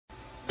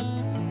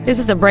This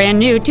is a brand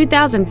new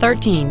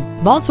 2013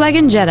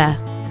 Volkswagen Jetta.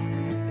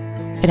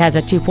 It has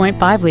a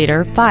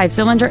 2.5-liter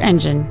 5-cylinder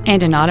engine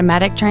and an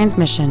automatic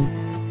transmission.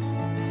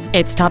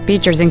 Its top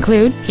features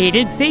include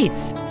heated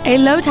seats, a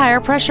low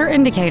tire pressure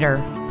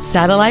indicator,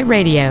 satellite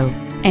radio,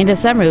 and a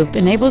sunroof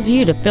enables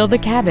you to fill the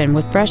cabin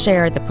with fresh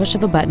air at the push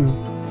of a button.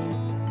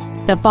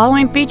 The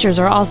following features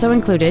are also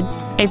included: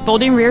 a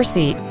folding rear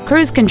seat,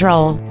 cruise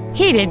control,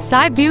 heated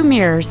side view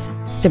mirrors,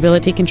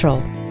 stability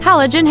control,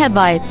 halogen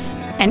headlights,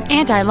 an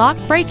anti-lock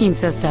braking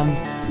system,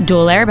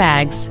 dual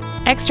airbags,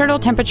 external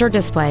temperature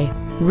display,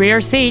 rear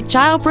seat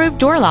child-proof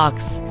door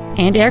locks,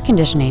 and air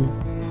conditioning.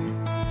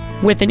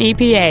 With an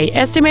EPA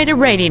estimated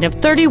rating of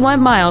 31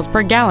 miles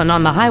per gallon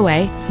on the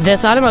highway,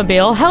 this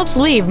automobile helps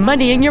leave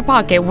money in your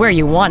pocket where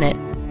you want it.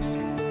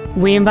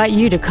 We invite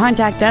you to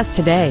contact us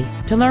today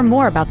to learn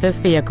more about this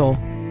vehicle.